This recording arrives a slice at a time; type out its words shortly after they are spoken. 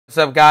What's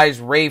up, guys?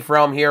 Ray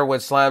from here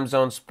with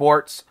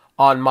SlamZoneSports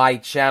on my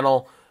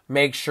channel.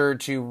 Make sure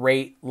to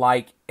rate,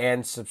 like,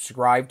 and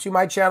subscribe to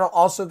my channel.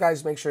 Also,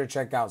 guys, make sure to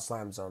check out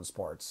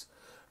SlamZoneSports.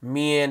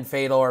 Me and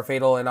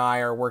Fatal and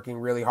I are working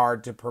really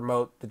hard to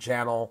promote the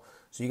channel.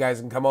 So you guys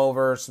can come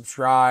over,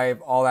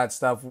 subscribe, all that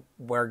stuff.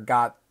 We're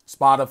got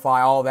Spotify,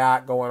 all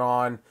that going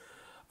on.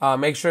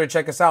 Make sure to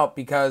check us out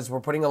because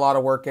we're putting a lot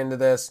of work into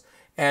this.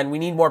 And we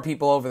need more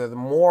people over there. The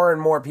more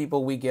and more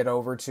people we get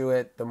over to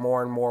it, the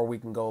more and more we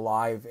can go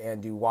live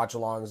and do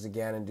watch-alongs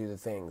again and do the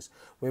things.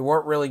 We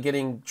weren't really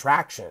getting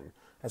traction.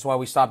 That's why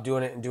we stopped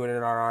doing it and doing it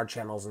on our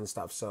channels and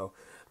stuff. So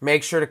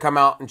make sure to come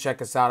out and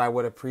check us out. I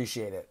would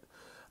appreciate it.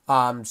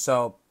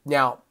 So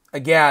now,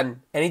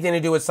 again, anything to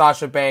do with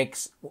Sasha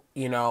Banks,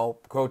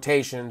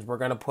 quotations, we're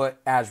going to put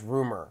as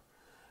rumor.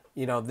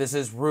 This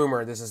is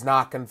rumor. This is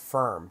not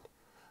confirmed.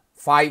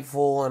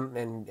 Fightful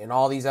and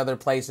all these other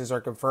places are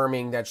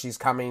confirming that she's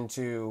coming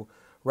to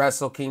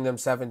Wrestle Kingdom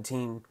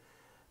 17,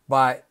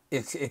 but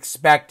it's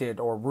expected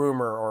or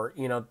rumor or,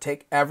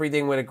 take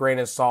everything with a grain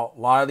of salt.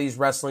 A lot of these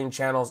wrestling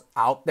channels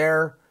out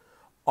there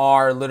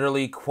are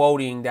literally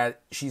quoting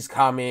that she's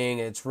coming,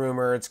 it's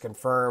rumor, it's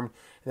confirmed,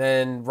 and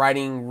then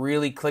writing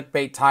really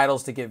clickbait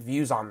titles to get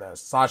views on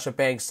this. Sasha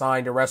Banks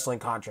signed a wrestling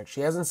contract.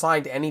 She hasn't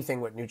signed anything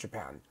with New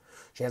Japan.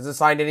 She hasn't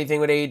signed anything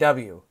with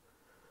AEW.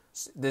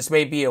 This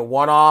may be a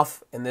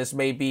one-off, and this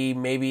may be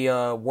maybe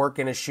a work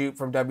and a shoot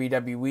from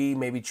WWE,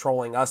 maybe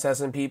trolling us as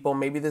in people.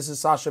 Maybe this is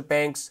Sasha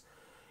Banks,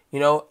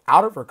 out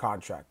of her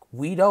contract.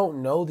 We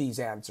don't know these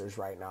answers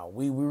right now.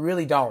 We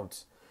really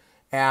don't.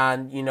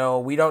 And,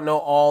 we don't know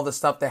all the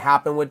stuff that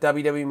happened with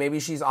WWE.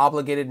 Maybe she's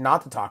obligated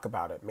not to talk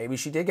about it. Maybe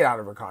she did get out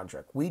of her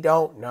contract. We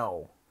don't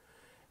know.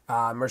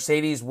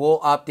 Mercedes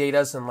will update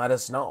us and let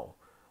us know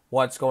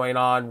what's going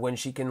on when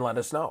she can let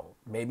us know.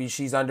 Maybe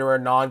she's under a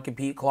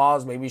non-compete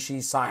clause. Maybe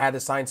she's had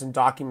to sign some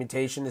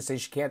documentation to say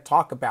she can't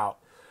talk about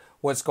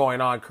what's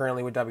going on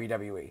currently with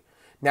WWE.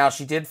 Now,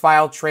 she did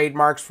file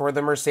trademarks for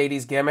the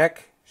Mercedes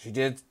gimmick. She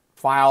did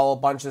file a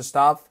bunch of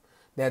stuff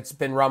that's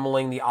been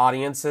rumbling the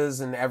audiences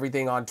and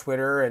everything on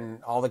Twitter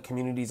and all the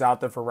communities out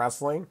there for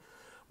wrestling.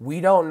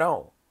 We don't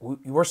know.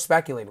 We're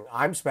speculating.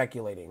 I'm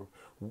speculating.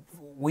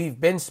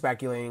 We've been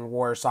speculating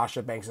where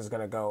Sasha Banks is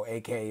going to go,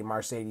 a.k.a.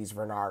 Mercedes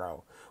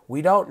Varnado.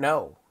 We don't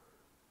know.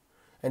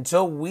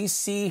 Until we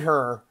see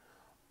her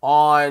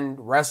on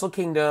Wrestle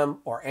Kingdom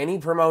or any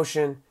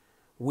promotion,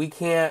 we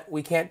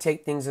can't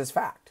take things as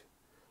fact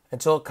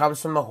until it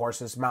comes from the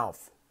horse's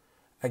mouth.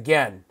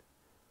 Again,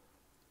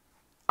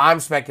 I'm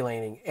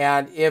speculating.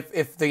 And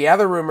if the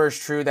other rumor is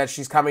true that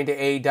she's coming to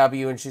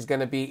AEW and she's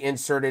going to be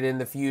inserted in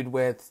the feud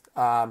with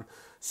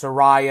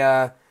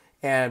Saraya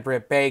and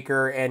Britt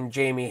Baker and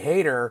Jamie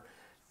Hayter,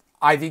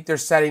 I think they're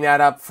setting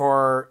that up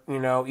for,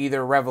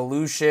 either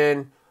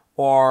Revolution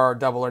or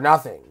Double or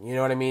Nothing. You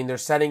know what I mean? They're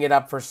setting it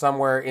up for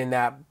somewhere in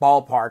that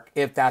ballpark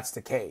if that's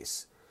the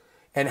case.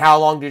 And how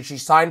long did she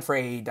sign for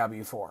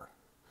AEW for?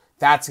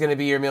 That's going to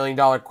be your $1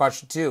 million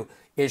question too.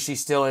 Is she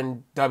still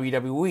in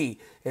WWE?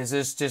 Is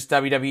this just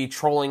WWE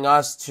trolling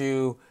us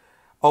to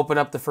open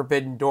up the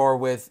forbidden door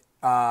with,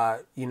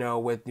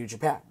 with New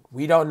Japan?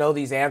 We don't know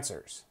these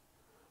answers.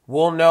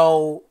 We'll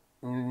know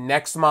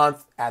next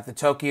month at the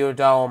Tokyo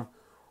Dome,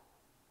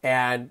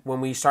 and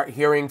when we start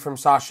hearing from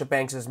Sasha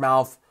Banks'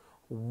 mouth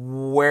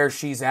where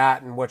she's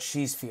at and what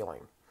she's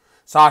feeling.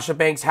 Sasha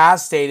Banks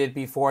has stated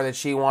before that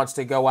she wants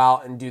to go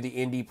out and do the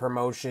indie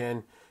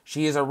promotion.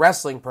 She is a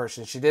wrestling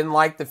person. She didn't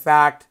like the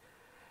fact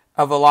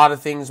of a lot of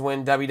things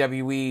when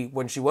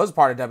she was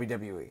part of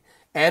WWE.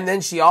 And then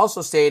she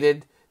also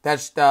stated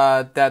that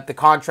the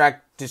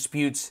contract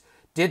disputes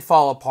did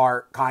fall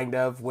apart, kind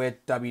of,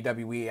 with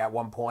WWE at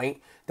one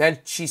point. Then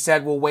she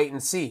said, we'll wait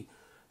and see.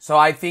 So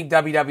I think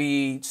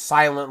WWE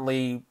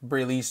silently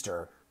released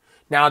her.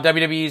 Now,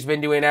 WWE's been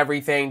doing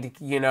everything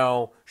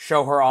to,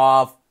 show her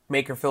off,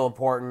 make her feel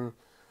important.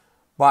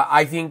 But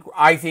I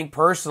think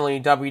personally,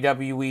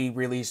 WWE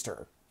released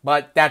her.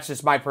 But that's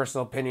just my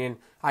personal opinion.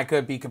 I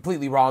could be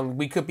completely wrong.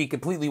 We could be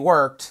completely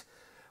worked.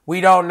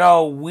 We don't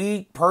know.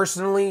 We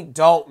personally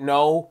don't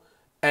know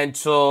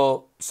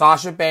until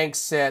Sasha Banks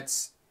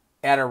sits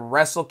at a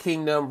Wrestle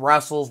Kingdom,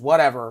 wrestles,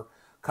 whatever,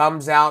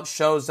 comes out,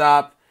 shows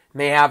up, and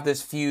they have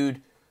this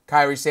feud,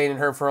 Kairi Sane and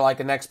her for like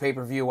a next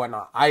pay-per-view,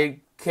 whatnot. I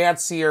can't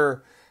see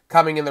her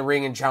coming in the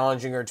ring and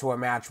challenging her to a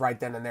match right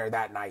then and there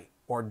that night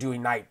or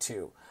doing night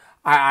 2.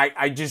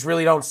 I just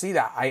really don't see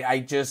that.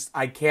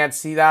 I can't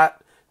see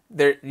that.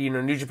 There,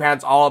 New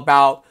Japan's all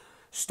about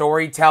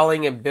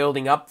storytelling and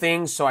building up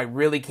things, so I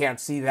really can't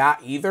see that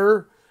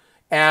either.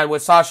 And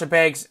with Sasha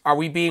Banks, are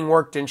we being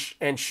worked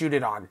and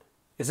shooted on?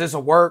 Is this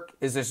a work?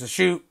 Is this a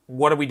shoot?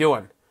 What are we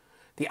doing?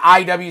 The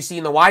IWC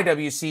and the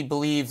YWC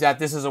believe that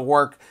this is a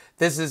work.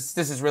 This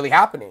is really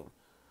happening.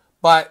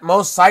 But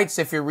most sites,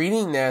 if you're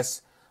reading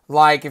this,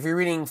 like if you're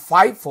reading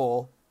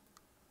Fightful,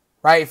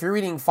 right? If you're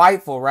reading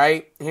Fightful,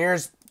 right?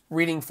 Here's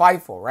reading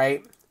Fightful,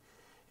 right?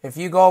 If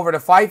you go over to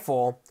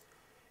Fightful,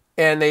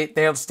 and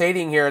they're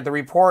stating here, the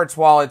reports,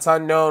 while it's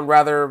unknown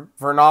whether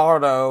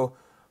Varnado,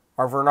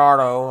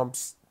 I'm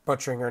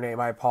butchering her name.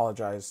 I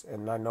apologize.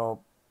 And I know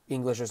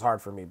English is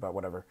hard for me, but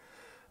whatever.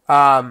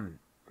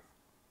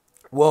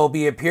 Will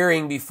be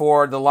appearing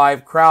before the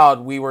live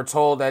crowd. We were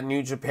told that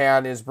New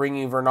Japan is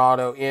bringing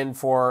Varnado in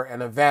for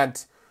an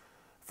event.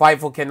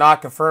 Fightful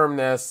cannot confirm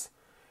this.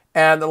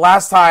 And the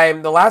last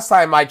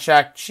time I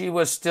checked, she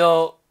was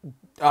still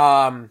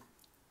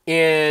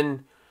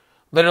in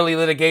literally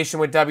litigation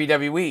with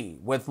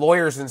WWE, with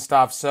lawyers and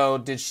stuff. So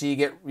did she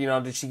get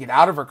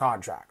out of her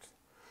contract?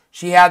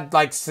 She had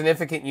like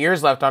significant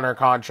years left on her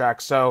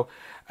contract. So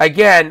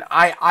again,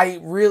 I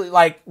really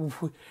like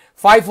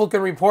Fightful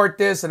can report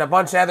this and a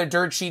bunch of other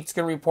dirt sheets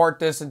can report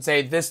this and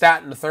say this,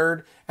 that, and the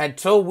third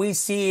until we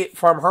see it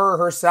from her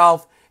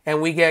herself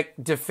and we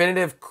get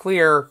definitive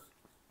clear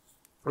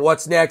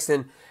what's next.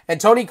 And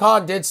Tony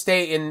Khan did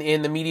state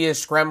in the media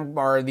scrum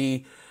or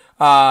the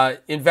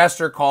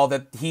investor call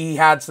that he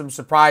had some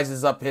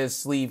surprises up his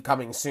sleeve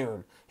coming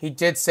soon. He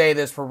did say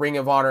this for Ring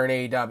of Honor and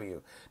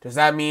AEW. Does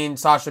that mean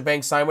Sasha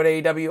Banks signed with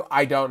AEW?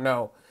 I don't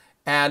know.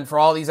 And for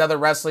all these other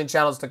wrestling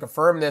channels to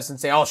confirm this and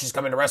say, oh, she's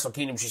coming to Wrestle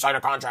Kingdom, she signed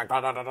a contract,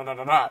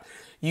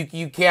 you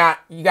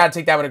got to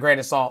take that with a grain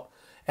of salt.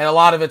 And a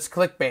lot of it's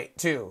clickbait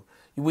too.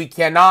 We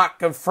cannot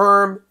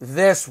confirm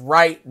this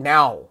right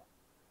now.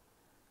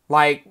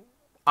 Like,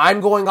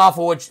 I'm going off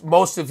of what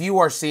most of you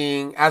are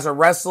seeing as a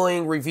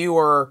wrestling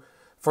reviewer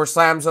for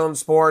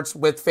SlamZoneSports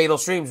with Fatal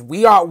Streams.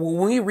 When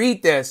we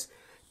read this,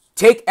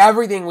 take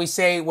everything we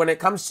say when it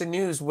comes to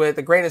news with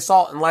a grain of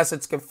salt unless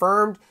it's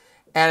confirmed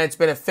and it's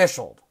been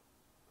officialed.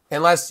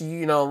 Unless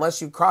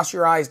you cross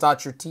your I's,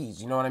 dot your T's.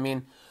 You know what I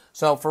mean?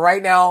 So for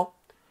right now,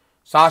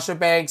 Sasha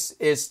Banks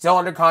is still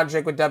under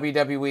contract with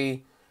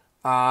WWE.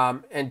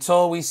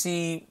 Until we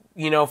see,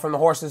 from the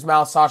horse's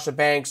mouth, Sasha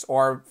Banks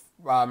or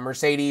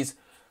Mercedes,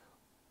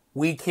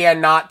 we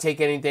cannot take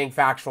anything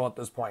factual at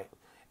this point.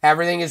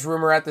 Everything is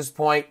rumor at this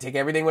point. Take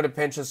everything with a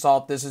pinch of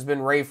salt. This has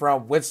been Ray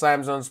from with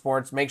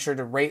SlamZoneSports. Make sure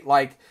to rate,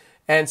 like,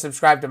 and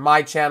subscribe to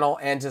my channel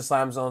and to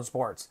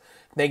SlamZoneSports.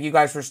 Thank you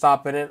guys for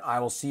stopping in. I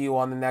will see you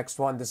on the next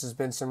one. This has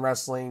been some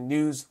wrestling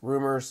news,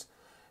 rumors.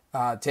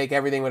 Take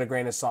everything with a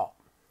grain of salt.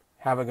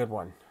 Have a good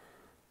one.